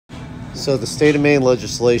So the state of Maine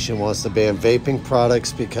legislation wants to ban vaping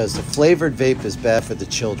products because the flavored vape is bad for the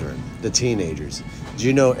children, the teenagers. Do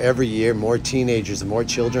you know every year more teenagers and more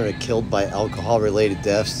children are killed by alcohol-related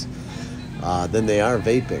deaths than they are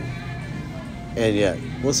vaping? And yet,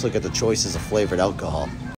 let's look at the choices of flavored alcohol.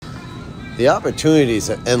 The opportunities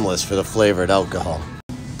are endless for the flavored alcohol.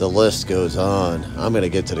 The list goes on. I'm going to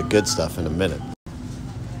get to the good stuff in a minute.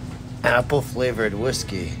 Apple flavored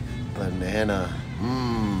whiskey, banana,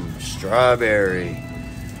 strawberry,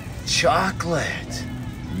 chocolate,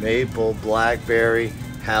 maple, blackberry,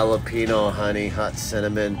 jalapeno, honey, hot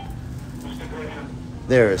cinnamon.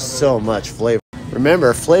 There is so much flavor.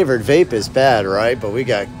 Remember, flavored vape is bad, right? But we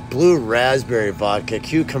got blue raspberry vodka,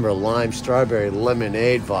 cucumber lime, strawberry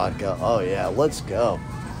lemonade vodka. Oh yeah, let's go.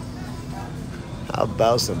 How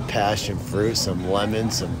about some passion fruit, some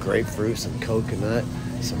lemon, some grapefruit, some coconut,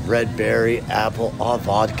 some red berry, apple, all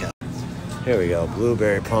vodka. Here we go,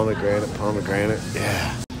 blueberry, pomegranate,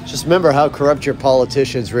 yeah. Just remember how corrupt your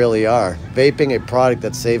politicians really are. Vaping a product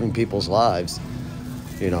that's saving people's lives.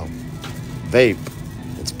 You know, vape,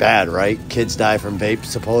 it's bad, right? Kids die from vape,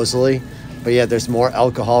 supposedly. But yet there's more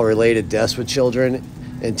alcohol-related deaths with children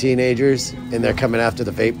and teenagers, and they're coming after the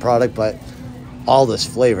vape product, but all this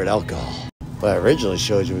flavored alcohol. What I originally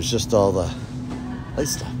showed you was just all the light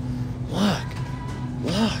stuff. Look.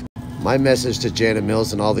 My message to Janet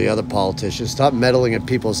Mills and all the other politicians, stop meddling in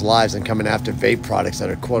people's lives and coming after vape products that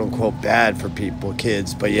are quote-unquote bad for people,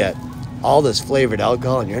 kids, but yet all this flavored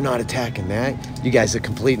alcohol and you're not attacking that? You guys are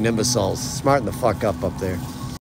complete imbeciles. Smarten the fuck up there.